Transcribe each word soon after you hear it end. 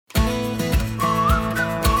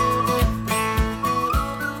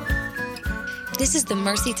This is the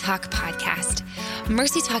Mercy Talk podcast.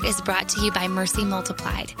 Mercy Talk is brought to you by Mercy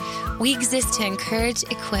Multiplied. We exist to encourage,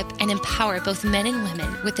 equip, and empower both men and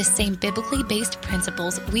women with the same biblically based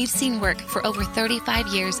principles we've seen work for over 35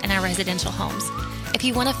 years in our residential homes. If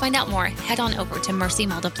you want to find out more, head on over to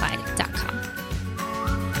mercymultiplied.com.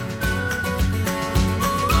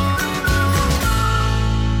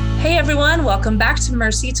 Hey everyone, welcome back to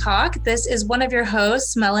Mercy Talk. This is one of your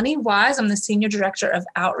hosts, Melanie Wise. I'm the Senior Director of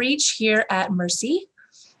Outreach here at Mercy.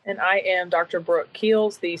 And I am Dr. Brooke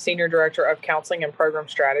Keels, the Senior Director of Counseling and Program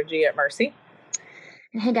Strategy at Mercy.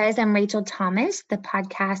 Hey guys, I'm Rachel Thomas, the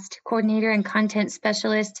podcast coordinator and content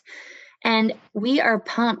specialist. And we are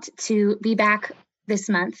pumped to be back this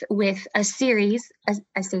month with a series.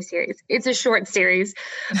 I say series, it's a short series,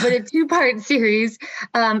 but a two-part series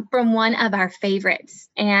from one of our favorites.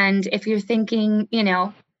 And if you're thinking,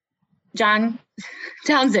 John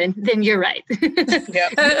Townsend, then you're right.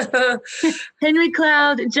 Henry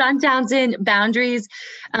Cloud, John Townsend, Boundaries,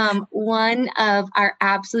 one of our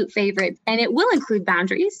absolute favorites. And it will include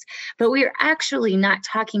boundaries, but we are actually not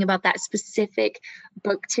talking about that specific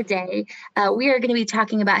book today. We are going to be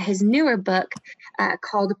talking about his newer book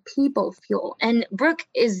called People Fuel. And Brooke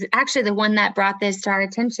is actually the one that brought this to our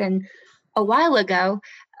attention a while ago,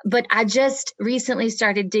 but I just recently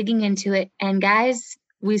started digging into it. And guys,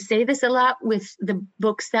 we say this a lot with the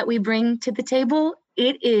books that we bring to the table.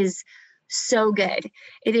 It is so good.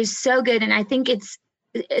 It is so good. And I think it's,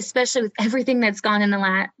 especially with everything that's gone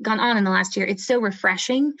on in the last year, it's so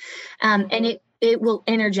refreshing. And it will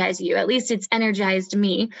energize you. At least it's energized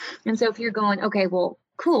me. And so if you're going, okay, well,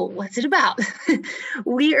 cool, what's it about?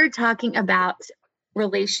 We are talking about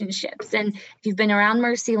relationships. And if you've been around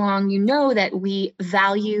Mercy long, you know that we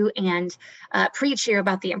value and preach here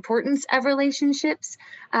about the importance of relationships.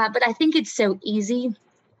 But I think it's so easy,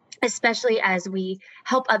 especially as we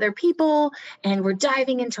help other people and we're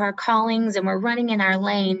diving into our callings and we're running in our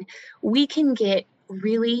lane, we can get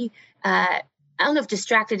really, I don't know if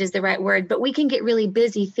distracted is the right word, but we can get really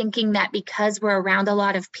busy thinking that because we're around a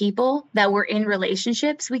lot of people that we're in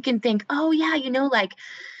relationships, we can think, oh yeah, like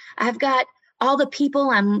I've got all the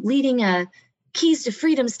people I'm leading a Keys to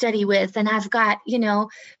Freedom study with, and I've got,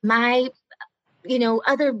 my,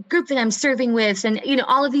 other group that I'm serving with, and,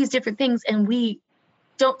 all of these different things. And we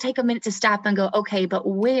don't take a minute to stop and go, okay, but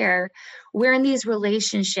where in these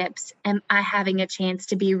relationships am I having a chance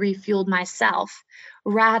to be refueled myself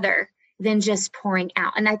rather than just pouring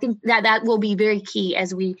out? And I think that will be very key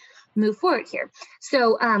as we move forward here.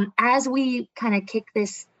 So as we kind of kick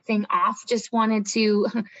this thing off, just wanted to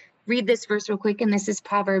read this verse real quick, and this is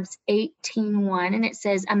Proverbs 18:1, and it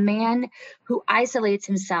says, "A man who isolates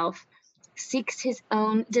himself seeks his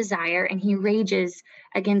own desire, and he rages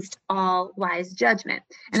against all wise judgment."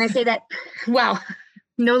 And I say that, wow,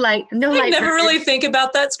 no light. I never really think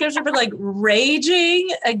about that scripture, but like raging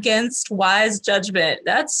against wise judgment.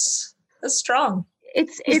 That's strong.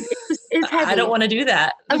 It's heavy. I don't want to do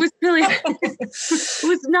that. I was really, it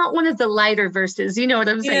was not one of the lighter verses. You know what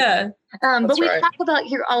I'm saying? Yeah. But we talk about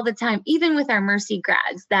here all the time, even with our Mercy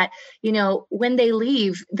grads, that, when they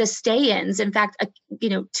leave, the stay-ins, in fact,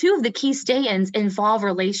 two of the key stay-ins involve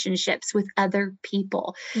relationships with other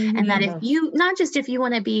people. Mm-hmm. And that if you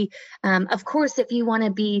want to be, of course, if you want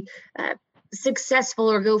to be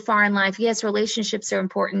successful or go far in life, yes, relationships are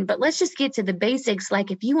important, but let's just get to the basics.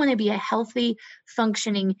 Like if you want to be a healthy,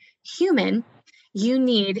 functioning human, you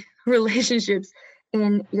need relationships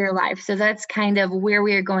in your life. So that's kind of where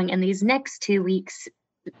we are going in these next 2 weeks,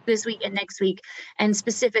 this week and next week, and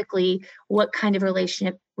specifically what kind of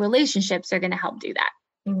relationships are going to help do that.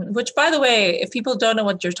 Mm-hmm. Which, by the way, if people don't know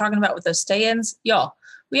what you're talking about with those stay-ins, y'all,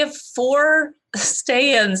 we have 4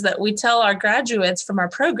 stay-ins that we tell our graduates from our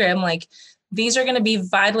program, like, these are going to be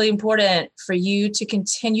vitally important for you to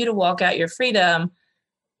continue to walk out your freedom.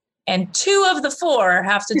 And 2 of the 4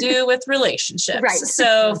 have to do with relationships. Right.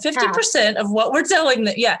 So 50% of what we're telling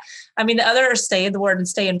them. Yeah. I mean, the other are stay in the word and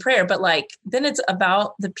stay in prayer, but then it's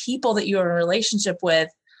about the people that you're in a relationship with.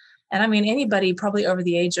 And I mean, anybody probably over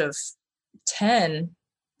the age of 10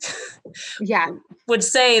 would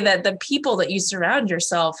say that the people that you surround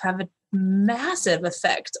yourself have a massive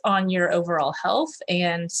effect on your overall health.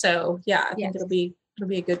 And so, I think it'll be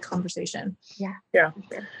a good conversation. Yeah. Sure.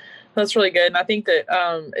 That's really good. And I think that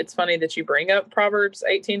it's funny that you bring up Proverbs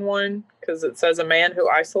 18:1, because it says a man who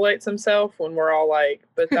isolates himself, when we're all like,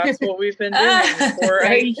 but that's what we've been doing for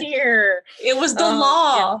a year. It was the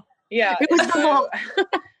law. Yeah. It was the law.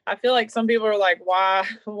 I feel like some people are like, why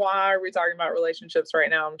are we talking about relationships right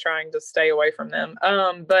now? I'm trying to stay away from them.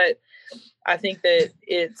 But I think that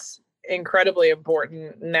it's incredibly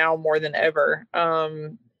important now more than ever,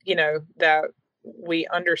 that we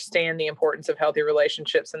understand the importance of healthy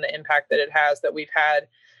relationships and the impact that it has, that we've had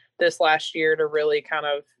this last year to really kind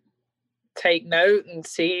of take note and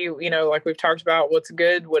see, like we've talked about, what's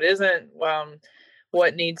good, what isn't,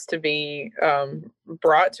 what needs to be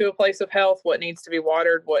brought to a place of health, what needs to be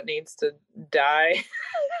watered, what needs to die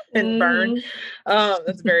and burn.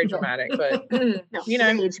 That's very dramatic, but burn.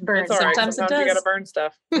 it's all right. Sometimes you got to burn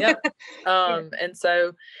stuff. Yep. And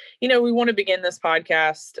so, we want to begin this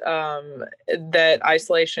podcast that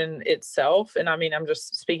isolation itself, and I mean, I'm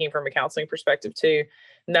just speaking from a counseling perspective too.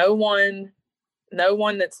 No one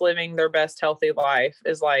that's living their best healthy life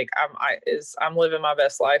is like, I'm living my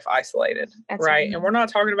best life isolated. That's right. And we're not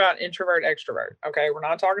talking about introvert, extrovert. Okay. We're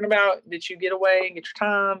not talking about that you get away and get your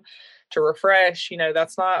time to refresh.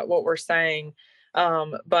 That's not what we're saying.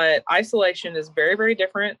 But isolation is very, very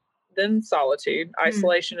different than solitude.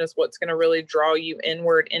 Isolation is what's going to really draw you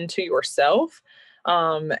inward into yourself,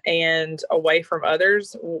 and away from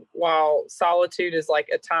others, while solitude is like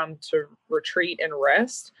a time to retreat and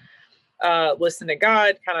rest. Listen to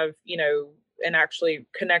God, kind of, and actually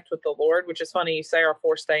connect with the Lord, which is funny. You say our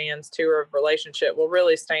 4 stay-ins, 2 are of relationship. Well,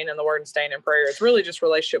 really staying in the Word and staying in prayer. It's really just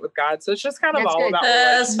relationship with God. So it's just kind of all about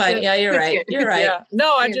that's fine. Yeah, you're right. You're right. Yeah.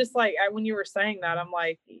 No, I just when you were saying that, I'm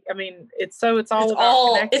like, I mean, it's all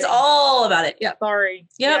about it. Yeah. Sorry.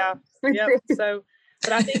 Yep. Yeah. Yep. So,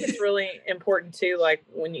 but I think it's really important too, like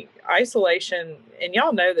when you isolation, and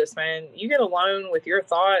y'all know this, man, you get alone with your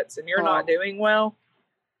thoughts and you're not doing well.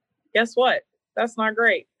 Guess what? That's not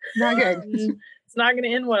great. Not good. It's not going to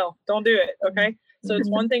end well. Don't do it. Okay. So it's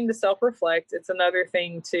one thing to self-reflect. It's another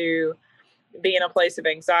thing to be in a place of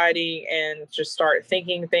anxiety and just start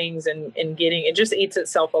thinking things and getting, it just eats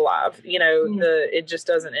itself alive. It just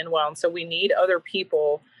doesn't end well. And so we need other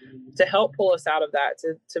people to help pull us out of that,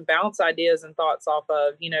 to bounce ideas and thoughts off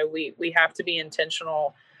of. We have to be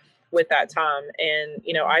intentional with that time. And,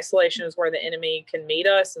 isolation is where the enemy can meet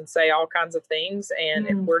us and say all kinds of things. And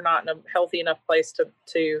if we're not in a healthy enough place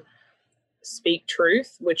to speak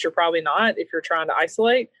truth, which you're probably not, if you're trying to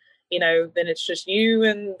isolate, then it's just you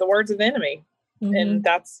and the words of the enemy. And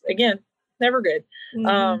that's, again, never good.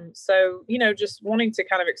 So, just wanting to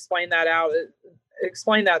kind of explain that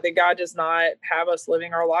that God does not have us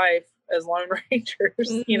living our life as Lone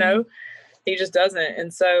Rangers, he just doesn't.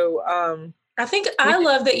 And so, I think I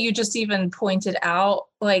love that you just even pointed out,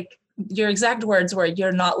 like, your exact words were,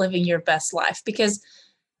 you're not living your best life, because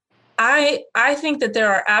I think that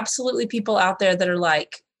there are absolutely people out there that are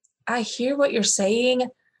like, I hear what you're saying.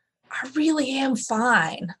 I really am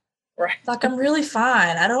fine. Right. Like, I'm really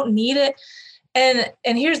fine. I don't need it. And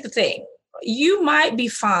here's the thing, you might be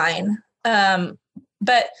fine.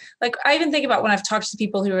 But like, I even think about when I've talked to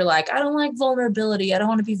people who are like, I don't like vulnerability. I don't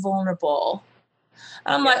want to be vulnerable.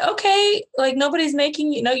 I'm like, okay, like, nobody's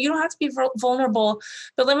making you, you don't have to be vulnerable.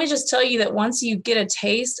 But let me just tell you that once you get a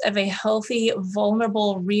taste of a healthy,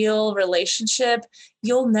 vulnerable, real relationship,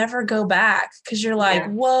 you'll never go back, because you're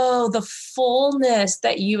like, whoa, the fullness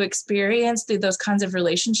that you experience through those kinds of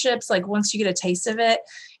relationships, like, once you get a taste of it,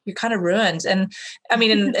 you're kind of ruined. And I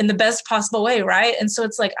mean, in the best possible way. Right. And so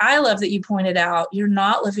it's like, I love that you pointed out, you're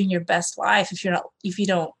not living your best life if you're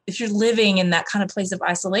living in that kind of place of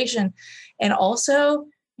isolation. And also,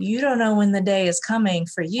 you don't know when the day is coming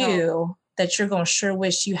for you that you're going to sure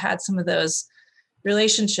wish you had some of those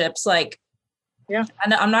relationships. Like,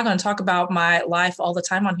 I'm not going to talk about my life all the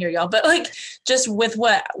time on here, y'all, but like, just with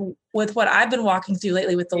what I've been walking through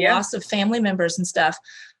lately with the loss of family members and stuff,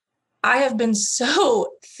 I have been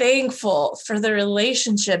so thankful for the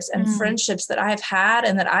relationships and friendships that I've had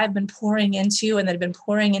and that I've been pouring into and that have been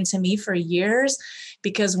pouring into me for years,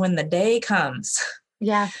 because when the day comes,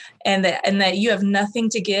 and that you have nothing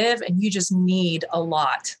to give and you just need a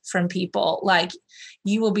lot from people, like,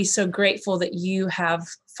 you will be so grateful that you have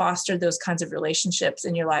fostered those kinds of relationships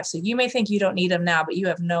in your life. So you may think you don't need them now, but you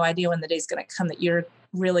have no idea when the day's going to come that you're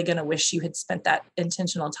really going to wish you had spent that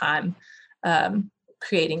intentional time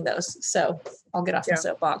creating those. So I'll get off the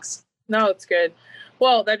soapbox. No, it's good.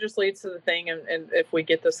 Well, that just leads to the thing. And if we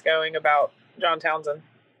get this going about John Townsend,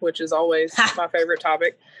 which is always my favorite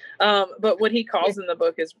topic. But what he calls in the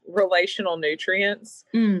book is relational nutrients.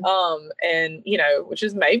 And, which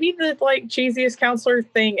is maybe the like cheesiest counselor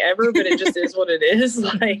thing ever, but it just is what it is.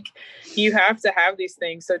 Like, you have to have these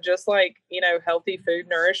things. So just like, healthy food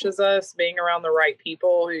nourishes us, being around the right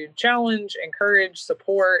people who challenge, encourage,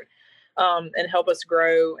 support, and help us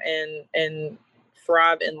grow and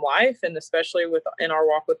thrive in life, and especially in our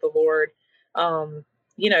walk with the Lord, and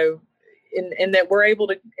that we're able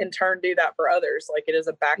to in turn do that for others. Like, it is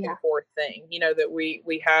a back and forth thing, that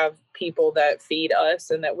we have people that feed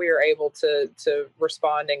us and that we are able to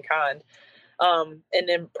respond in kind. And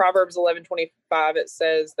in Proverbs 11:25, it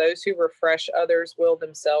says, those who refresh others will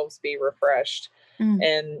themselves be refreshed.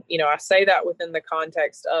 And, I say that within the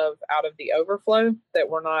context of out of the overflow, that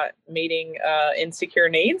we're not meeting insecure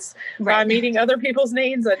needs by meeting other people's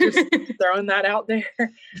needs. I just throwing that out there.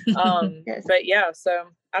 Yes. But yeah, so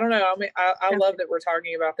I don't know. I mean, I love that we're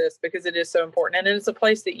talking about this because it is so important. And it's a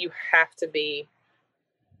place that you have to be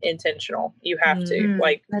intentional. You have to,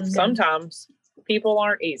 like, sometimes people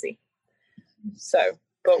aren't easy. So,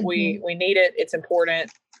 but we need it. It's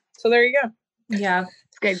important. So there you go. Yeah.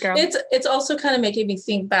 Good girl. It's also kind of making me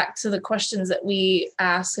think back to the questions that we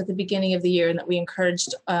asked at the beginning of the year and that we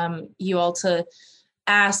encouraged you all to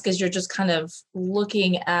ask as you're just kind of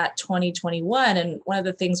looking at 2021. And one of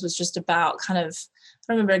the things was just about kind of,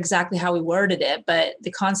 I don't remember exactly how we worded it, but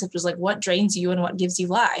the concept was like, what drains you and what gives you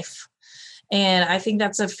life? And I think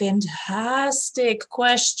that's a fantastic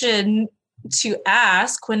question to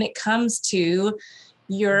ask when it comes to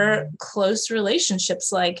your close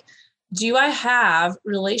relationships. Like, do I have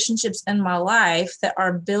relationships in my life that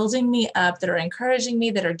are building me up, that are encouraging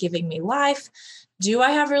me, that are giving me life? Do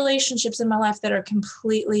I have relationships in my life that are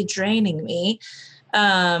completely draining me?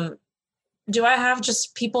 Do I have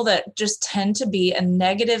just people that just tend to be a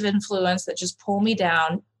negative influence that just pull me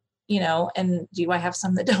down, and do I have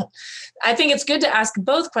some that don't? I think it's good to ask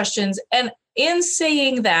both questions. And in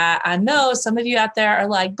saying that, I know some of you out there are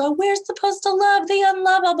like, but we're supposed to love the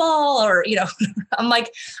unlovable, or, I'm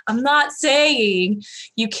like, I'm not saying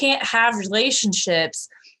you can't have relationships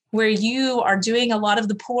where you are doing a lot of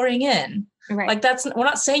the pouring in. Right. Like we're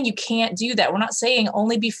not saying you can't do that. We're not saying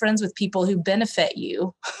only be friends with people who benefit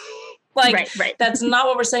you. Right. That's not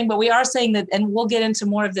what we're saying, but we are saying that, and we'll get into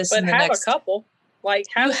more of this in the next. But have a couple. Like,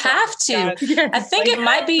 you have to. Yes. I think it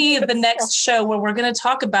might be the next show where we're going to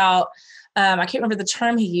talk about, I can't remember the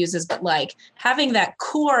term he uses, but like having that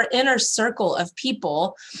core inner circle of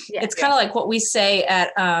people. It's kind of like what we say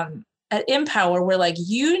at Empower, where like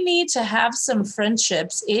you need to have some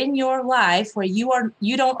friendships in your life where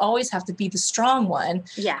you don't always have to be the strong one.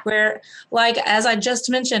 Yeah. Where, like, as I just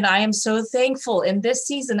mentioned, I am so thankful in this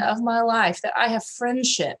season of my life that I have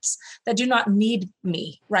friendships that do not need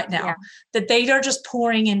me right now, that they are just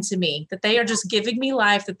pouring into me, that they are just giving me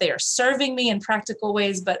life, that they are serving me in practical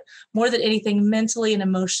ways, but more than anything, mentally and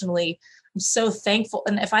emotionally, I'm so thankful.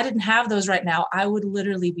 And if I didn't have those right now, I would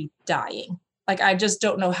literally be dying. Like, I just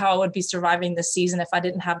don't know how I would be surviving this season if I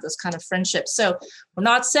didn't have those kind of friendships. So we're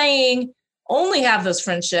not saying only have those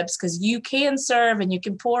friendships, because you can serve and you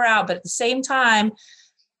can pour out, but at the same time,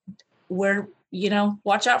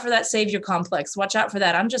 watch out for that savior complex. Watch out for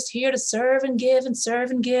that. I'm just here to serve and give and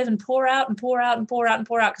serve and give and pour out and pour out and pour out and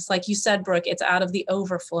pour out. Because like you said, Brooke, it's out of the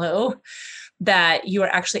overflow that you are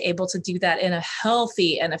actually able to do that in a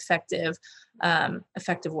healthy and effective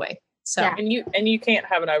way. So, and you can't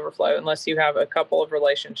have an overflow unless you have a couple of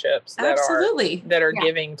relationships that are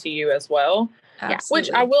giving to you as well. Absolutely.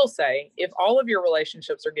 Which I will say, if all of your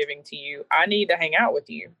relationships are giving to you, I need to hang out with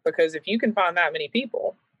you, because if you can find that many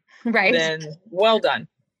people, then well done.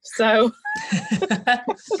 So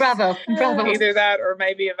bravo. Either that or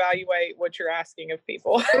maybe evaluate what you're asking of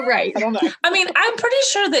people. Right. I don't know. I mean, I'm pretty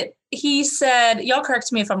sure that he said, y'all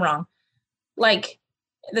correct me if I'm wrong. Like,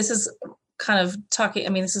 this is kind of talking, I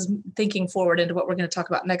mean, this is thinking forward into what we're going to talk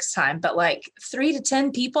about next time, but like 3 to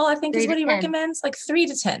 10 people, I think is what he recommends. Like 3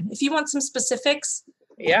 to 10. If you want some specifics.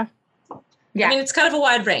 Yeah. I mean, it's kind of a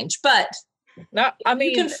wide range, but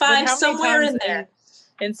you can find somewhere in there.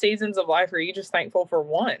 In seasons of life, are you just thankful for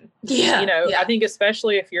one? Yeah. I think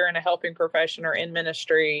especially if you're in a helping profession or in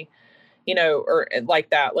ministry, or like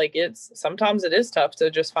that, like sometimes it is tough to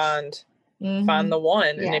just find the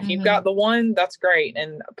one. And if you've got the one, that's great.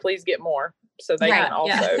 And please get more so they can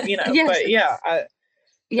also,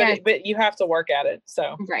 Yes. but you have to work at it.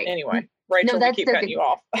 So anyway, Rachel, we keep cutting you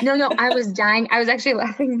off. No, I was dying. I was actually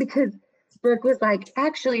laughing because Brooke was like,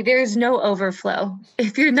 actually, there's no overflow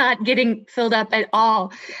if you're not getting filled up at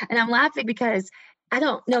all. And I'm laughing because I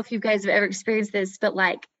don't know if you guys have ever experienced this, but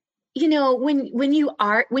like, when you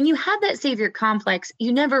have that savior complex,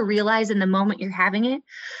 you never realize in the moment you're having it.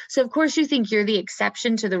 So of course you think you're the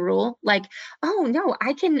exception to the rule. Like, oh no,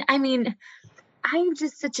 I'm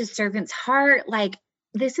just such a servant's heart. Like,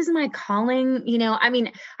 this is my calling.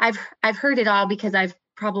 I've heard it all because I've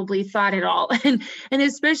probably thought it all. And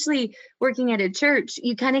especially working at a church,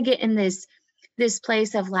 you kind of get in this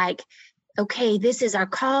place of like, okay, this is our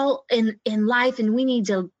call in life and we need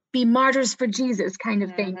to be martyrs for Jesus kind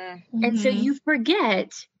of thing. And so you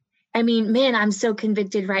forget, I'm so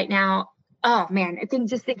convicted right now. Oh man, I think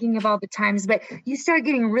just thinking of all the times, but you start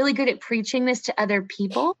getting really good at preaching this to other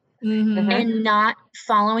people. and not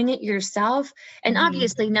following it yourself. And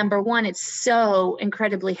obviously, number one, it's so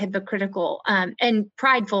incredibly hypocritical and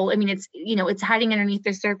prideful. I mean, it's, it's hiding underneath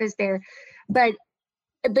the surface there, but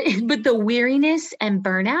the weariness and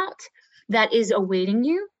burnout that is awaiting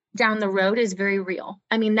you down the road is very real.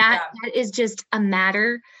 I mean, that is just a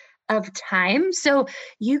matter of time. So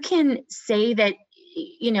you can say that,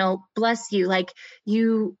 bless you, like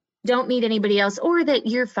you don't need anybody else, or that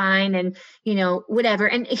you're fine and, whatever.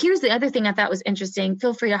 And here's the other thing I thought was interesting.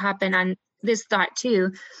 Feel free to hop in on this thought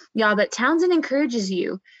too, y'all, but Townsend encourages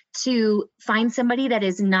you to find somebody that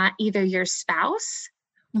is not either your spouse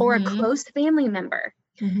or a close family member.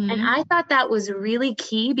 And I thought that was really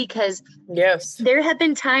key because there have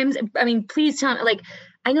been times, I mean, please tell me, like,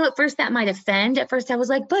 I know at first that might offend. At first I was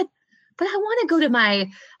like, but I want to go to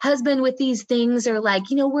my husband with these things, or like,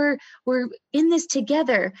 we're in this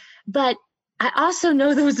together. But I also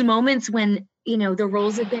know those moments when, the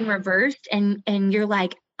roles have been reversed and you're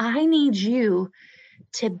like, I need you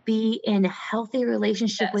to be in a healthy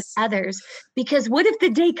relationship with others, because what if the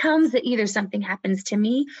day comes that either something happens to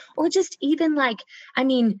me or just even like, I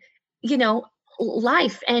mean,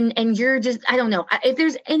 life and you're just, I don't know if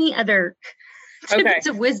there's any other tidbits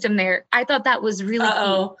of wisdom there. I thought that was really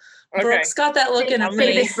key. Brooke's got that look in her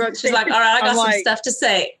face. She's like, all right, I got some stuff to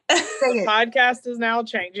say. Podcast is now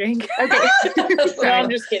changing. Okay. No, I'm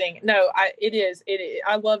just kidding. No, it is.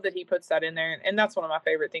 I love that he puts that in there. And that's one of my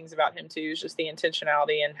favorite things about him too, is just the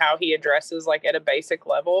intentionality and how he addresses, like, at a basic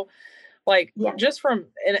level, like just from,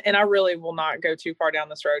 and I really will not go too far down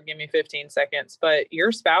this road. Give me 15 seconds, but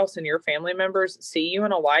your spouse and your family members see you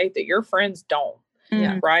in a light that your friends don't,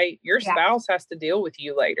 right? Your spouse has to deal with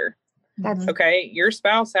you later. Okay. Your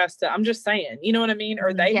spouse has to, I'm just saying, you know what I mean?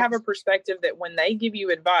 Or they have a perspective that when they give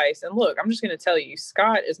you advice, and look, I'm just going to tell you,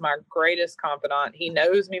 Scott is my greatest confidant. He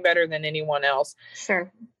knows me better than anyone else.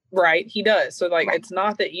 Sure. Right. He does. So like, it's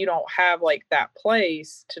not that you don't have like that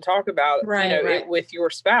place to talk about, it with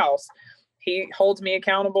your spouse. He holds me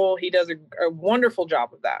accountable. He does a wonderful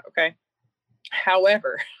job of that. Okay.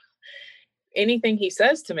 However, anything he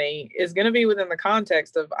says to me is going to be within the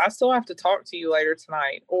context of, I still have to talk to you later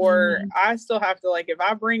tonight, or I still have to, like, if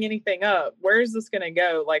I bring anything up, where is this going to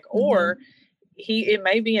go? Like, or it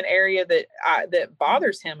may be an area that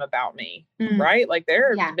bothers him about me. Right. Like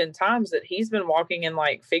there have been times that he's been walking and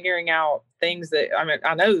like figuring out things that, I mean,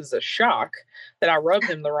 I know this is a shock that I rubbed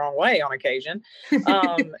him the wrong way on occasion.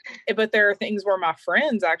 But there are things where my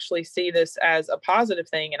friends actually see this as a positive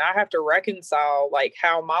thing. And I have to reconcile like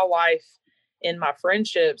how my life in my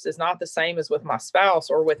friendships is not the same as with my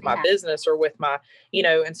spouse or with my business or with my,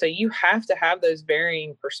 and so you have to have those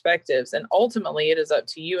varying perspectives, and ultimately it is up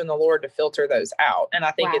to you and the Lord to filter those out. And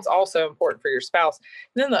I think it's also important for your spouse.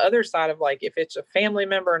 And then the other side of like, if it's a family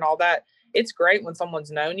member and all that, it's great when someone's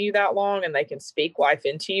known you that long and they can speak life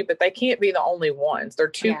into you, but they can't be the only ones. They're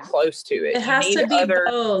too close to it. It has to be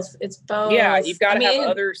both. It's both. Yeah. You've got to have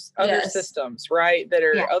other systems, right? That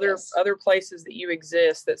are other places that you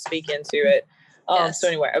exist that speak into it. So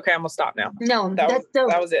anyway, okay, I'm gonna stop now. No, that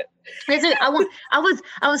was it.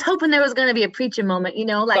 I was hoping there was going to be a preaching moment,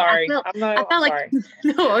 like sorry. I felt like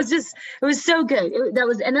no, it was so good. That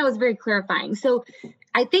was very clarifying. So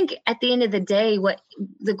I think at the end of the day, what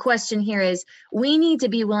the question here is, we need to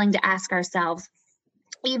be willing to ask ourselves,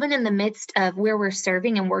 even in the midst of where we're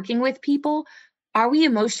serving and working with people, are we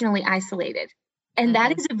emotionally isolated? And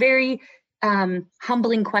that is a very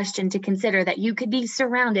humbling question to consider, that you could be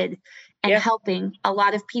surrounded and helping a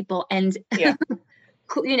lot of people and,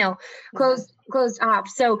 closed off.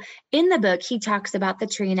 So in the book, he talks about the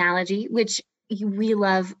tree analogy, which we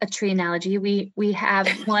love a tree analogy. We have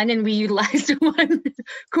one and we utilize one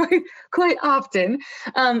quite often.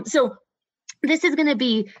 So this is going to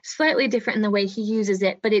be slightly different in the way he uses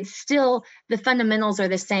it, but it's still, the fundamentals are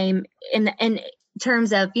the same in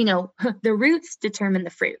terms of, the roots determine the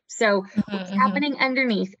fruit. So what's happening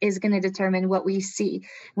underneath is going to determine what we see.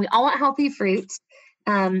 We all want healthy fruits,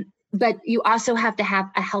 but you also have to have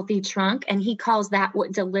a healthy trunk. And he calls that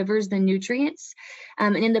what delivers the nutrients.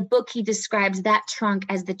 And in the book, he describes that trunk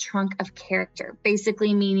as the trunk of character,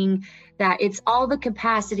 basically meaning that it's all the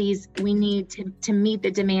capacities we need to meet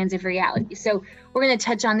the demands of reality. So we're going to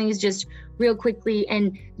touch on these just real quickly.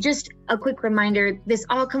 And just a quick reminder, this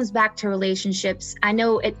all comes back to relationships. I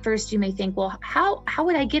know at first you may think, well, how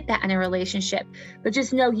would I get that in a relationship? But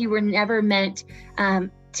just know you were never meant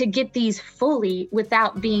to get these fully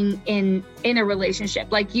without being in a relationship.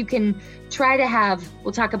 Like you can try to have,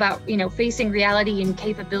 we'll talk about, facing reality and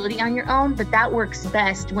capability on your own, but that works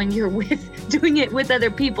best when you're doing it with other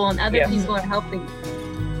people and other people are helping.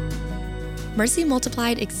 Mercy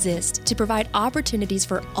Multiplied exists to provide opportunities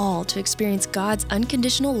for all to experience God's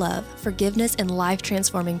unconditional love, forgiveness, and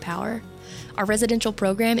life-transforming power. Our residential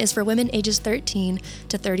program is for women ages 13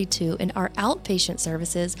 to 32, and our outpatient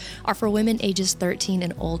services are for women ages 13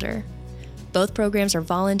 and older. Both programs are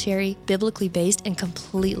voluntary, biblically based, and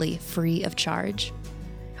completely free of charge.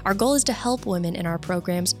 Our goal is to help women in our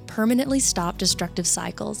programs permanently stop destructive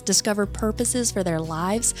cycles, discover purposes for their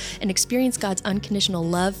lives, and experience God's unconditional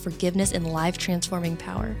love, forgiveness, and life-transforming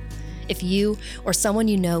power. If you or someone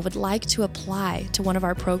you know would like to apply to one of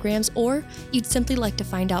our programs, or you'd simply like to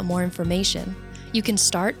find out more information, you can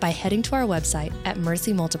start by heading to our website at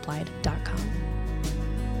mercymultiplied.com.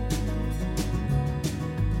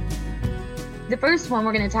 The first one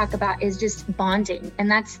we're going to talk about is just bonding, and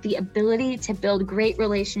that's the ability to build great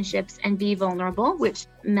relationships and be vulnerable, which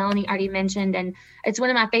Melanie already mentioned, and it's one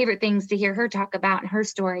of my favorite things to hear her talk about in her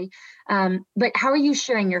story. But how are you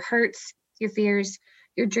sharing your hurts, your fears,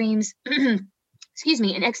 your dreams, and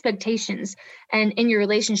expectations and in your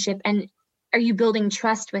relationship? And are you building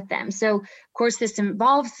trust with them? So, of course, this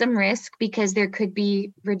involves some risk because there could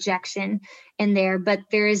be rejection in there, but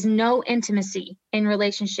there is no intimacy in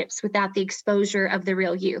relationships without the exposure of the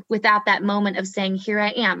real you, without that moment of saying, here I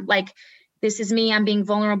am, like, this is me, I'm being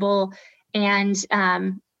vulnerable. And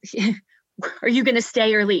are you going to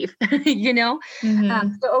stay or leave? So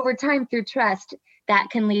over time, through trust, that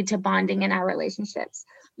can lead to bonding in our relationships.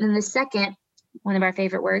 And the second, one of our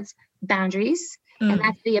favorite words, boundaries. And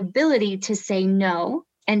that's the ability to say no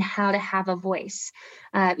and how to have a voice.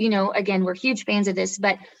 Again, we're huge fans of this,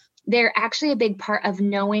 but they're actually a big part of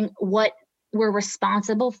knowing what we're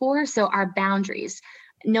responsible for. So our boundaries,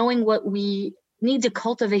 knowing what we need to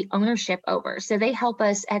cultivate ownership over. So they help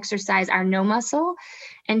us exercise our no muscle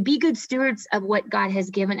and be good stewards of what God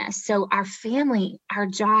has given us. So our family, our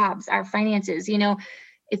jobs, our finances,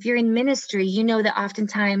 if you're in ministry, that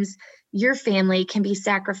oftentimes your family can be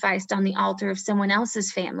sacrificed on the altar of someone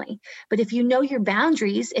else's family. But if you know your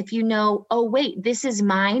boundaries, if you know, oh, wait, this is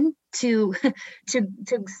mine to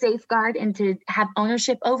safeguard and to have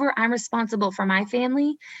ownership over, I'm responsible for my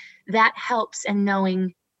family, that helps in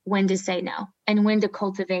knowing when to say no and when to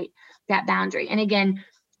cultivate that boundary. And again,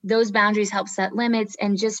 those boundaries help set limits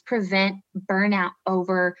and just prevent burnout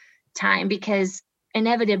over time, because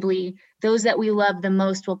inevitably those that we love the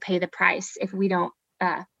most will pay the price if we don't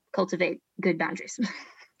cultivate good boundaries.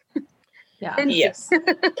 Yes,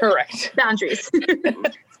 correct. Boundaries.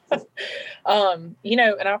 And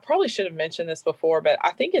I probably should have mentioned this before, but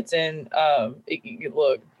I think it's in,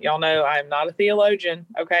 look, y'all know I'm not a theologian.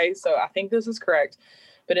 Okay. So I think this is correct.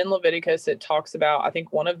 But in Leviticus, it talks about, I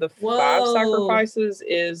think one of the 5 sacrifices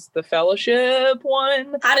is the fellowship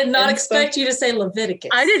one. I did not expect you to say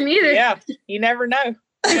Leviticus. I didn't either. Yeah. You never know.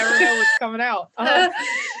 You never know what's coming out.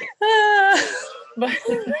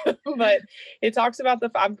 But it talks about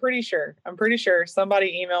I'm pretty sure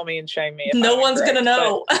somebody email me and shame me. No one's going to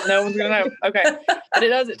know. No one's going to know. Okay. But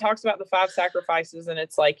it talks about the 5 sacrifices, and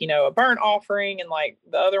it's like, a burnt offering and like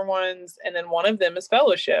the other ones. And then one of them is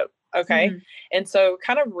fellowship. Okay. Mm-hmm. And so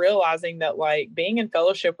kind of realizing that like being in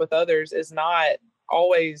fellowship with others is not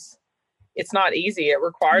always, it's not easy. It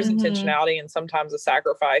requires intentionality and sometimes a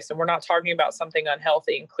sacrifice. And we're not talking about something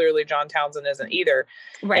unhealthy. And clearly John Townsend isn't either.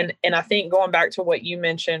 Right. And I think going back to what you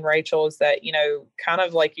mentioned, Rachel, is that, kind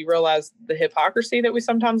of like you realize the hypocrisy that we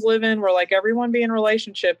sometimes live in. We're like, everyone be in a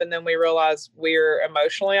relationship. And then we realize we're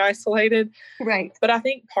emotionally isolated. Right. But I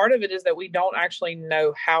think part of it is that we don't actually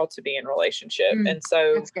know how to be in relationship. And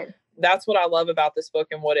so that's good. That's what I love about this book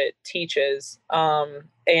and what it teaches. And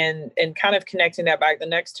kind of connecting that back, the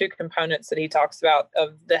next 2 components that he talks about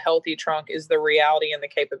of the healthy trunk is the reality and the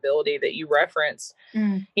capability that you referenced.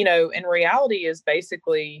 And reality is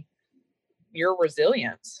basically your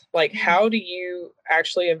resilience. Like, how do you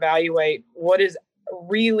actually evaluate what is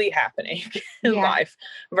really happening in life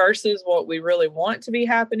versus what we really want to be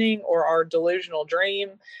happening or our delusional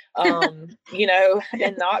dream, and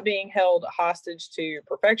not being held hostage to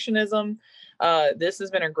perfectionism. This has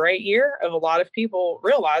been a great year of a lot of people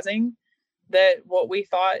realizing that what we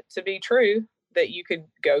thought to be true, that you could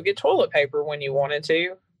go get toilet paper when you wanted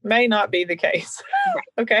to, may not be the case.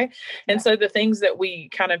 Okay. And so the things that we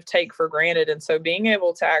kind of take for granted. And so being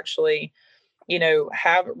able to actually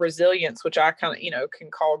have resilience, which I kind of, can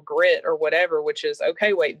call grit or whatever, which is,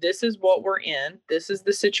 okay, wait, this is what we're in. This is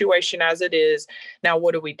the situation as it is. Now,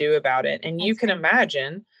 what do we do about it? And you can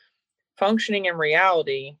imagine functioning in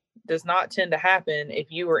reality does not tend to happen if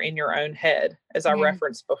you are in your own head, as I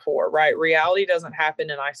referenced before, right? Reality doesn't happen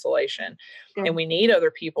in isolation. And we need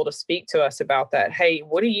other people to speak to us about that. Hey,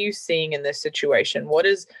 what are you seeing in this situation? What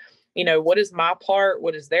is what is my part?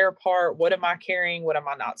 What is their part? What am I carrying? What am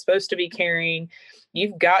I not supposed to be carrying?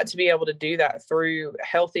 You've got to be able to do that through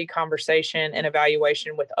healthy conversation and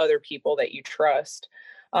evaluation with other people that you trust.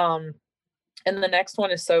 And the next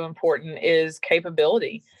one is so important is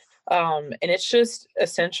capability. And it's just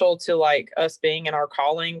essential to like us being in our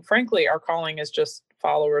calling. Frankly, our calling is just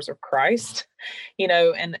followers of Christ,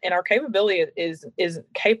 and our capability is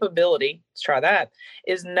capability. Let's try that,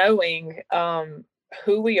 is knowing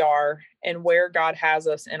who we are and where God has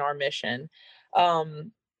us in our mission.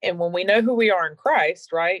 And when we know who we are in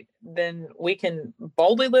Christ, right, then we can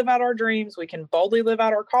boldly live out our dreams. We can boldly live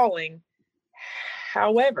out our calling.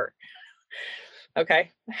 However, okay,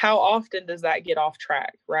 how often does that get off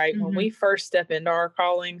track, right? Mm-hmm. When we first step into our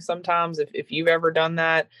calling, sometimes if you've ever done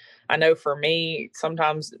that, I know for me,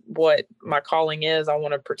 sometimes what my calling is, I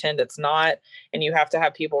want to pretend it's not. And you have to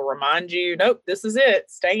have people remind you, nope, this is it.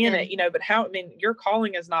 Stay in it, but your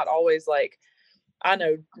calling is not always like, I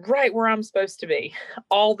know right where I'm supposed to be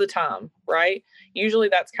all the time, right? Usually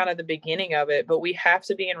that's kind of the beginning of it, but we have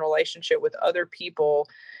to be in relationship with other people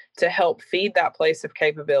to help feed that place of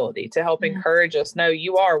capability, to help encourage us. No,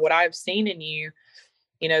 you are what I've seen in you.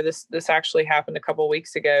 This actually happened a couple of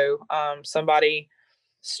weeks ago. Somebody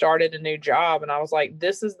started a new job and I was like,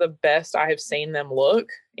 this is the best I have seen them look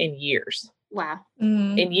in years. Wow.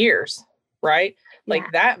 Mm-hmm. In years, right?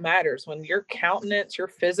 Like that matters when your countenance, your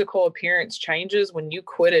physical appearance changes when you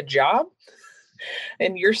quit a job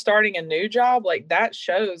and you're starting a new job. Like that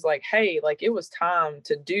shows like, hey, like it was time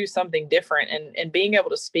to do something different, and being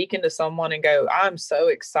able to speak into someone and go, I'm so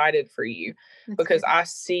excited for you because I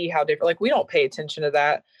see how different, like we don't pay attention to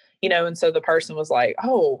that, and so the person was like,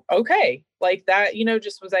 oh, okay. Like that,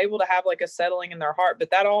 just was able to have like a settling in their heart, but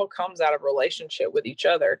that all comes out of relationship with each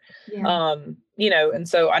other. Yeah. And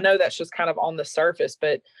so I know that's just kind of on the surface,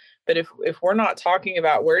 but if we're not talking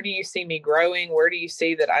about where do you see me growing, where do you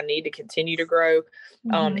see that I need to continue to grow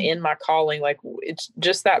in my calling, like it's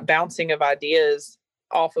just that bouncing of ideas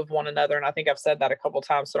off of one another. And I think I've said that a couple of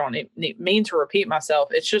times, so I don't mean to repeat myself.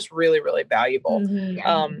 It's just really, really valuable.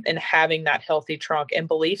 And having that healthy trunk and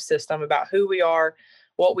belief system about who we are,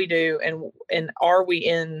 what we do, and are we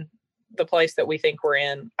in the place that we think we're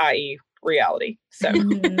in, i.e. reality. So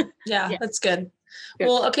yeah, that's good.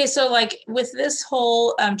 Well, okay. So like with this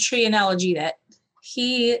whole tree analogy that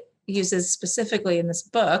he uses specifically in this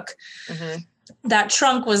book, that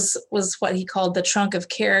trunk was what he called the trunk of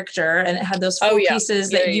character. And it had those four pieces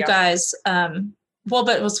that you guys, but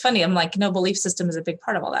it was funny. I'm like, no, belief system is a big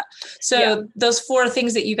part of all that. So those four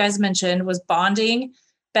things that you guys mentioned was bonding,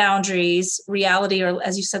 boundaries, reality, or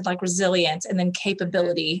as you said, like resilience, and then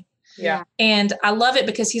capability. Yeah. And I love it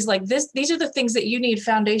because he's like, these are the things that you need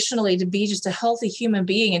foundationally to be just a healthy human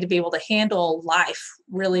being and to be able to handle life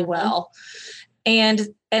really well. And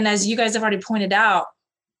as you guys have already pointed out,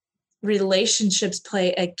 relationships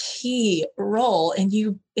play a key role in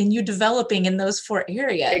you developing in those four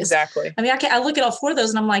areas. Exactly. I mean, I look at all four of those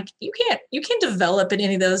and I'm like, you can't develop in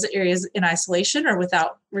any of those areas in isolation or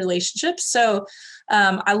without relationships. So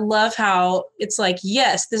I love how it's like,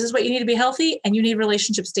 yes, this is what you need to be healthy, and you need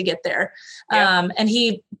relationships to get there. Yeah. And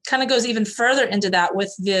he kind of goes even further into that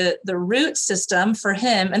with the root system for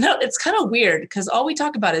him. And it's kind of weird because all we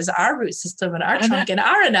talk about is our root system and our trunk and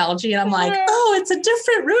our analogy. And I'm like, oh, it's a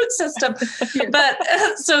different root system. But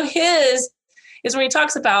so his is where he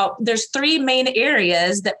talks about there's three main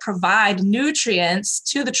areas that provide nutrients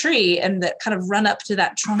to the tree and that kind of run up to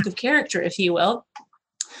that trunk of character, if you will.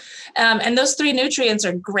 And those three nutrients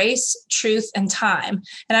are grace, truth, and time.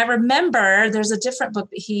 And I remember there's a different book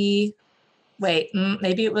that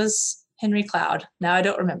maybe it was Henry Cloud. Now I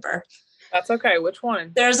don't remember. That's okay. Which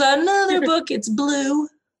one? There's another book. It's blue.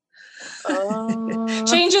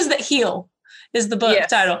 Changes That Heal is the book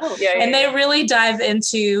title. And they really dive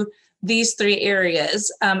into these three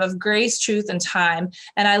areas of grace, truth, and time.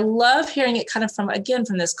 And I love hearing it kind of from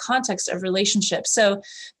this context of relationship. So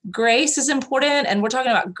grace is important. And we're talking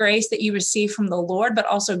about grace that you receive from the Lord, but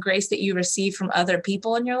also grace that you receive from other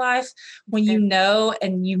people in your life. When you know,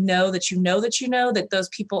 and you know that those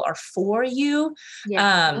people are for you.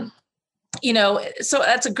 Yeah. So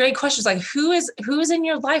that's a great question. It's like, who is in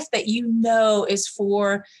your life that is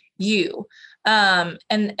for you?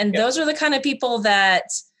 And those are the kind of people that,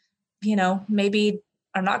 maybe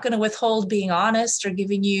are not going to withhold being honest or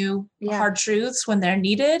giving you hard truths when they're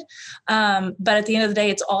needed. But at the end of the day,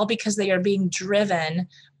 it's all because they are being driven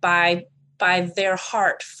by their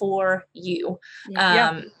heart for you.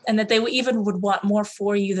 And that they even would want more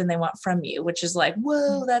for you than they want from you, which is like,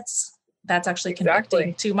 whoa, that's actually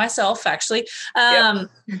convicting to myself, actually.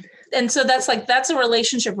 And so that's a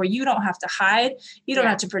relationship where you don't have to hide. You don't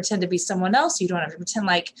have to pretend to be someone else. You don't have to pretend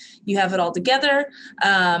like you have it all together.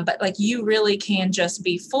 But like you really can just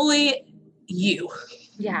be fully you.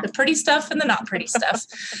 Yeah. The pretty stuff and the not pretty stuff.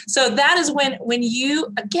 So that is when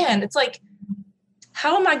you, again, it's like,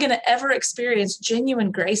 how am I going to ever experience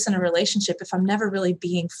genuine grace in a relationship if I'm never really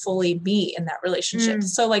being fully me in that relationship?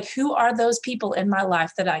 So like, who are those people in my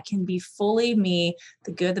life that I can be fully me,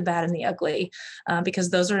 the good, the bad, and the ugly? Because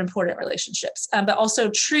those are important relationships, but also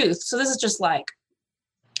truth. So this is just like,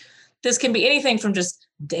 this can be anything from just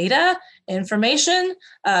data, information,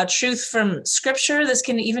 truth from scripture. This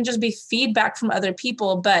can even just be feedback from other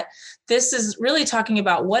people. But this is really talking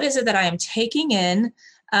about what is it that I am taking in?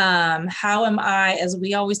 How am I, as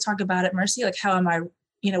we always talk about at Mercy, like how am I,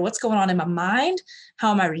 what's going on in my mind? How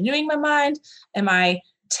am I renewing my mind? Am I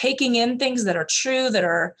taking in things that are true, that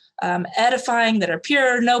are edifying, that are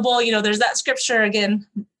pure, noble? There's that scripture again.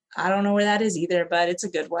 I don't know where that is either, but it's a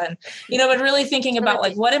good one. But really thinking about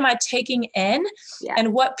like, what am I taking in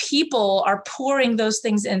and what people are pouring those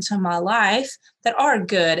things into my life that are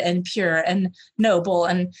good and pure and noble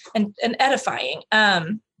and edifying.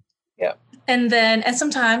 And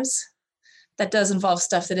sometimes that does involve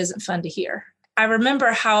stuff that isn't fun to hear. I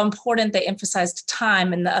remember how important they emphasized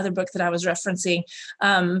time in the other book that I was referencing.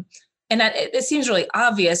 It seems really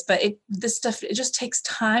obvious, but this stuff, it just takes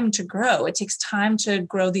time to grow. It takes time to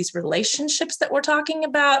grow these relationships that we're talking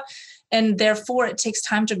about. And therefore, it takes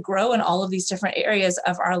time to grow in all of these different areas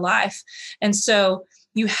of our life. And so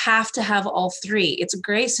you have to have all three. It's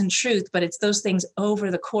grace and truth, but it's those things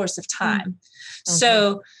over the course of time.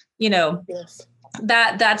 So, yes.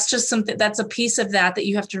 That's just something, that's a piece of that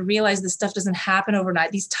you have to realize this stuff doesn't happen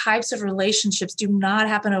overnight. These types of relationships do not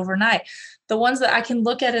happen overnight. The ones that I can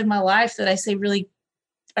look at in my life that I say really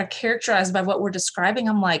are characterized by what we're describing,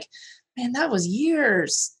 I'm like, man, that was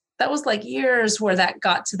years. That was like years where that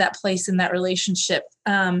got to that place in that relationship.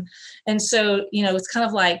 And so, it's kind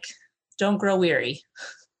of like, don't grow weary.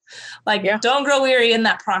 Don't grow weary in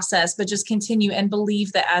that process, but just continue and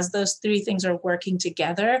believe that as those three things are working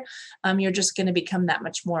together, you're just going to become that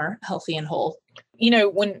much more healthy and whole.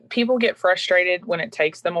 When people get frustrated, when it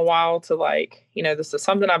takes them a while to this is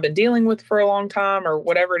something I've been dealing with for a long time or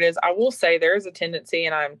whatever it is, I will say there is a tendency,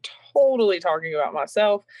 and I'm totally talking about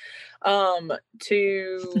myself,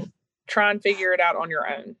 to try and figure it out on your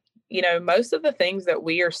own. Most of the things that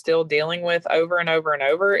we are still dealing with over and over and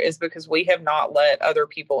over is because we have not let other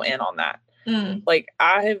people in on that. Like,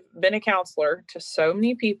 I have been a counselor to so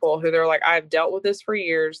many people who they're like, I've dealt with this for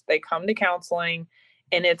years. They come to counseling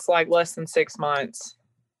and it's like less than 6 months.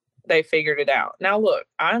 They figured it out. Now, look,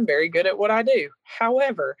 I'm very good at what I do.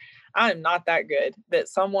 However, I'm not that good that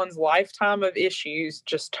someone's lifetime of issues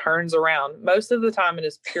just turns around. Most of the time it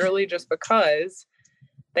is purely just because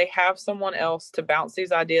they have someone else to bounce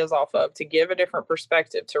these ideas off of, to give a different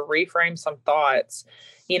perspective, to reframe some thoughts,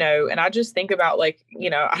 and I just think about I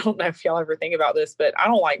don't know if y'all ever think about this, but I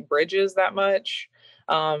don't like bridges that much.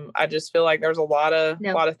 I just feel like there's a lot of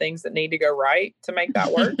things that need to go right to make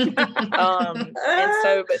that work.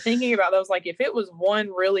 But thinking about those, like if it was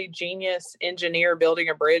one really genius engineer building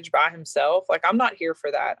a bridge by himself, like I'm not here for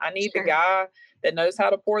that. I need the guy that knows how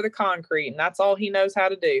to pour the concrete, and that's all he knows how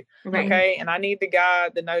to do. Right. Okay. And I need the guy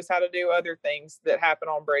that knows how to do other things that happen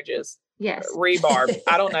on bridges. Yes. Rebar.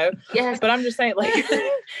 I don't know. Yes. But I'm just saying,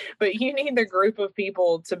 but you need the group of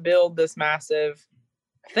people to build this massive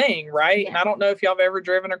thing, right? Yeah. And I don't know if y'all have ever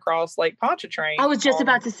driven across Lake Pontchartrain. I was just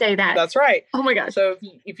about to say that. That's right. Oh my gosh. So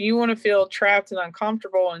if you want to feel trapped and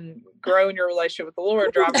uncomfortable and grow in your relationship with the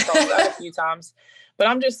Lord, drive across that a few times. But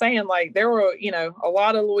I'm just saying, there were, a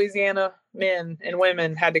lot of Louisiana men and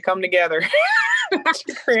women had to come together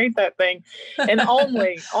to create that thing. And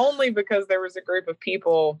only because there was a group of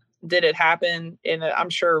people did it happen in I'm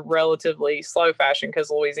sure, relatively slow fashion, because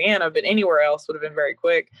Louisiana, but anywhere else would have been very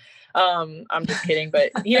quick. I'm just kidding.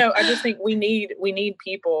 But, I just think we need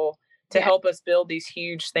people to help us build these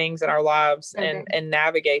huge things in our lives and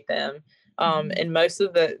navigate them. And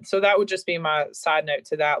so that would just be my side note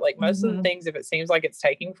to that. Like most of the things, if it seems like it's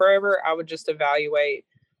taking forever, I would just evaluate,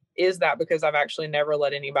 is that because I've actually never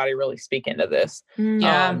let anybody really speak into this?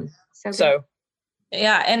 Yeah.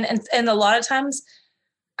 Yeah. And a lot of times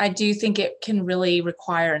I do think it can really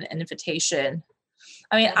require an invitation.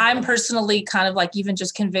 I mean, I'm personally kind of even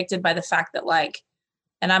just convicted by the fact that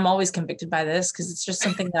and I'm always convicted by this because it's just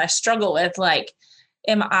something that I struggle with.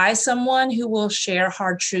 Am I someone who will share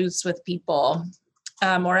hard truths with people?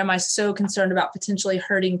 Or am I so concerned about potentially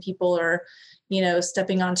hurting people or,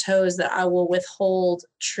 stepping on toes that I will withhold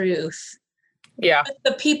truth? Yeah.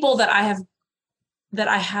 The people that I have that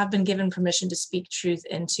I have been given permission to speak truth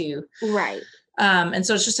into. Right. And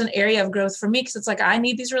so it's just an area of growth for me, because it's like, I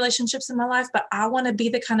need these relationships in my life, but I want to be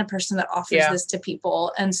the kind of person that offers this to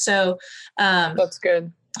people. And so that's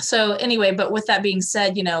good. So anyway, but with that being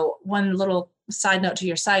said, you know, one little side note to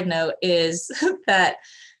your side note is that,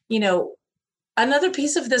 you know, another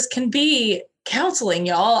piece of this can be counseling,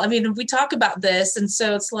 y'all. I mean, we talk about this. And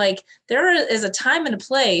so it's like, there is a time and a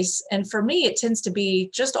place. And for me, it tends to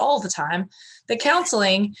be just all the time. The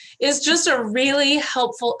counseling is just a really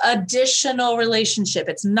helpful additional relationship.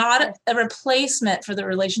 It's not a replacement for the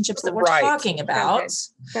relationships that we're talking about.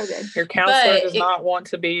 So good. Your counselor does not want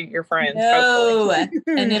to be your friend. No.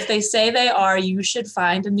 And if they say they are, you should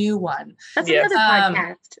find a new one. That's another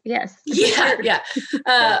podcast. Yes. Yeah.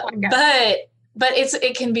 But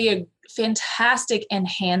it can be a fantastic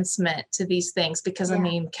enhancement to these things, because I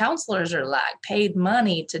mean, counselors are like paid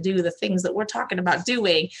money to do the things that we're talking about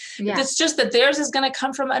doing. It's just that theirs is going to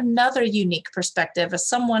come from another unique perspective, as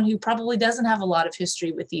someone who probably doesn't have a lot of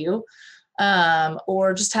history with you,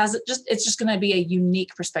 or just it's just going to be a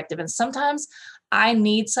unique perspective. And sometimes I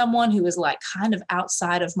need someone who is like kind of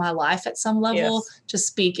outside of my life at some level to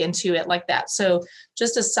speak into it like that. So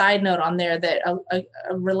just a side note on there, that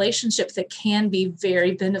a relationship that can be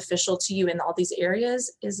very beneficial to you in all these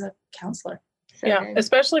areas is a counselor.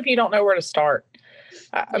 Especially if you don't know where to start.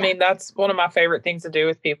 I mean, that's one of my favorite things to do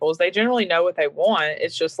with people, is they generally know what they want.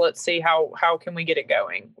 It's just, let's see how can we get it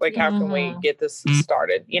going? Like, how can we get this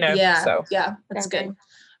started? You know? That's good.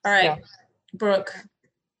 All right, Brooke,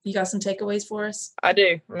 you got some takeaways for us? I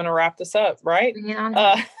do. I'm going to wrap this up, right?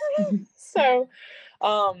 Yeah. So,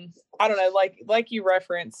 I don't know, like you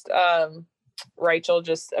referenced, Rachel,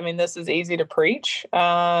 this is easy to preach,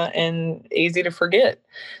 and easy to forget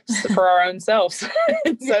for our own selves.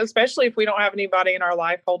 So especially if we don't have anybody in our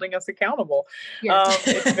life holding us accountable,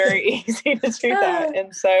 it's very easy to do that.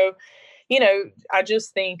 And so, you know, I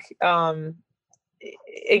just think,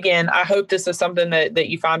 again, I hope this is something that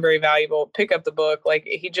you find very valuable. Pick up the book. Like,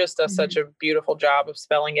 he just does such a beautiful job of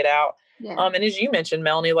spelling it out. And as you mentioned,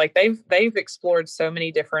 Melanie, like they've explored so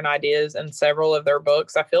many different ideas in several of their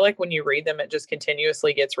books. I feel like when you read them, it just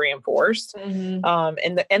continuously gets reinforced. And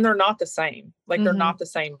they're not the same. Like, they're not the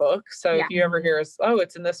same book. So if you ever hear us,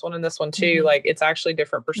 it's in this one and this one too, like, it's actually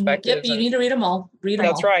different perspectives. Yep, you need to read them all.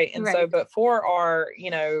 That's right. And so, but for our,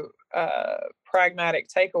 you know, pragmatic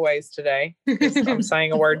takeaways today, I'm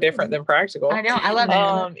saying a word different than practical. I know. I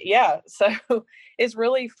love it. So it's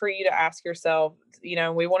really for you to ask yourself, you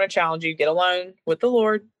know, we want to challenge you, get alone with the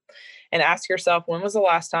Lord and ask yourself, when was the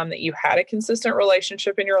last time that you had a consistent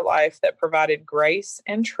relationship in your life that provided grace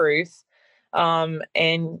and truth?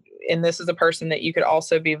 And this is a person that you could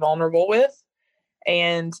also be vulnerable with.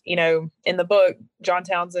 And, you know, in the book, John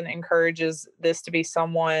Townsend encourages this to be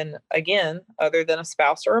someone, again, other than a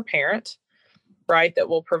spouse or a parent, right, that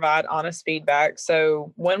will provide honest feedback.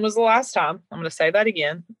 So when was the last time, I'm going to say that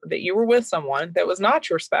again, that you were with someone that was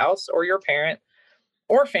not your spouse or your parent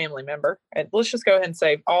or family member? And let's just go ahead and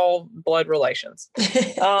say all blood relations,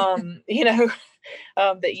 you know,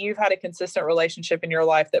 that you've had a consistent relationship in your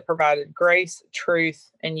life that provided grace,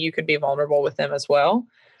 truth, and you could be vulnerable with them as well.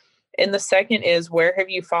 And the second is, where have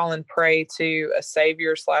you fallen prey to a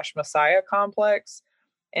savior/Messiah complex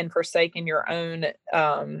and forsaken your own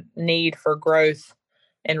need for growth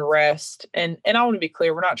and rest? And I want to be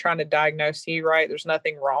clear, we're not trying to diagnose you, right? There's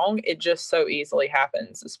nothing wrong. It just so easily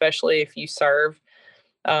happens, especially if you serve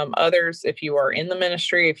others, if you are in the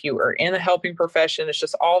ministry, if you are in a helping profession. It's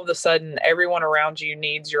just all of a sudden, everyone around you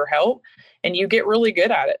needs your help, and you get really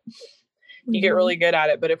good at it. You get really good at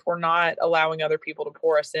it. But if we're not allowing other people to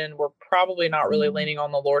pour us in, we're probably not really leaning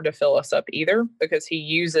on the Lord to fill us up either, because he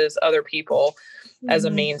uses other people as a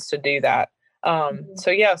means to do that.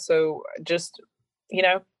 So just, you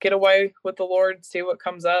know, get away with the Lord, see what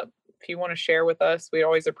comes up. If you want to share with us, we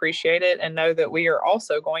always appreciate it, and know that we are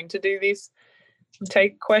also going to do these,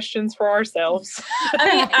 take questions for ourselves.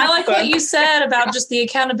 I mean, I like what you said about just the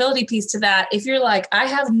accountability piece to that. If you're like, I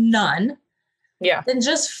have none, then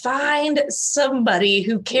just find somebody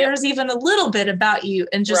who cares even a little bit about you,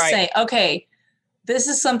 and just say, okay, this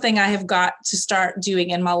is something I have got to start doing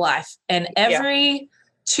in my life. And every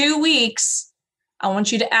 2 weeks, I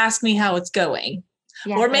want you to ask me how it's going.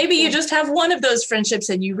 Or maybe you just have one of those friendships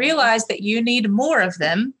and you realize that you need more of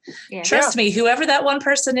them. Trust me, whoever that one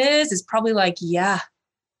person is probably like,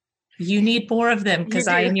 you need more of them, because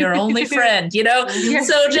I am your only friend, you know?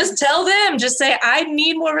 So just tell them, just say, I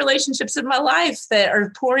need more relationships in my life that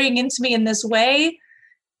are pouring into me in this way.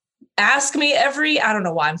 ask me I don't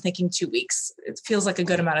know why I'm thinking 2 weeks. It feels like a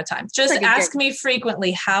good amount of time. Just ask me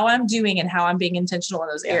frequently how I'm doing and how I'm being intentional in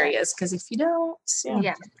those areas. Because if you don't,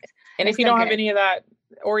 and if you don't have any of that,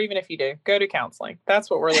 or even if you do, go to counseling. That's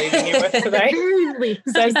what we're leaving you with today.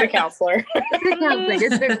 Says the counselor.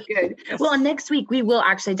 It's very good. Well, next week we will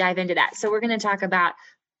actually dive into that. So we're going to talk about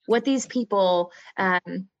what these people,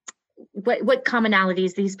 what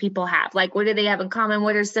commonalities these people have. Like, what do they have in common?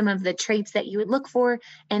 What are some of the traits that you would look for?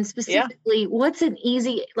 And specifically, what's an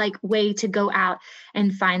easy way to go out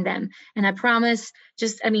and find them? And I promise,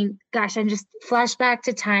 I'm just flashback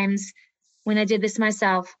to times when I did this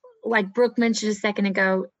myself. Like Brooke mentioned a second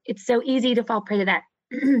ago, it's so easy to fall prey to that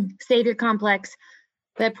savior complex.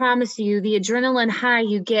 But I promise you, the adrenaline high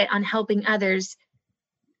you get on helping others.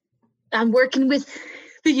 I'm working with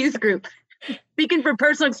the youth group. Speaking from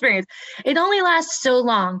personal experience, it only lasts so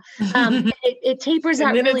long. It tapers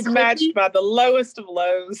out really quickly. Mm-hmm. And then it's matched by the lowest of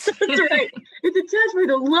lows. That's right. It's attached by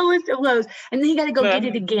the lowest of lows. And then you got to go get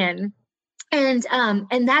it again. And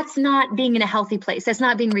that's not being in a healthy place. That's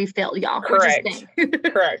not being refilled, y'all. Correct.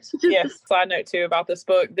 Correct. Yes. Side note too about this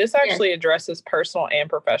book. This actually addresses personal and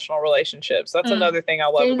professional relationships. That's another thing I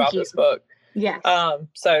love about this book. Yes.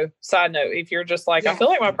 So side note, if you're just like, I feel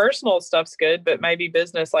like my personal stuff's good, but maybe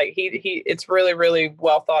business, like it's really, really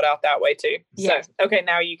well thought out that way too. Yes. So, okay.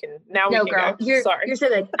 Now we can go. You're so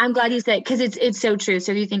good. I'm glad you said it, because it's so true.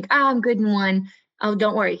 So if you think, I'm good in one, oh,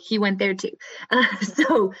 don't worry. He went there too.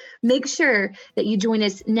 So make sure that you join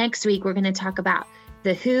us next week. We're going to talk about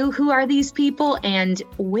the who are these people, and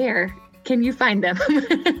where can you find them?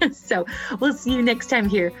 So we'll see you next time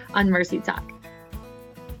here on Mercy Talk.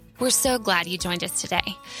 We're so glad you joined us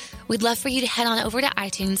today. We'd love for you to head on over to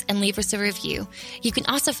iTunes and leave us a review. You can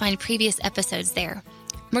also find previous episodes there.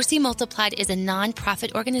 Mercy Multiplied is a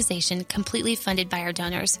nonprofit organization completely funded by our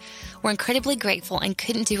donors. We're incredibly grateful and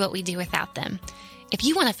couldn't do what we do without them. If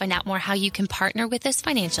you want to find out more how you can partner with us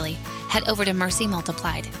financially, head over to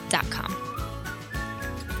mercymultiplied.com.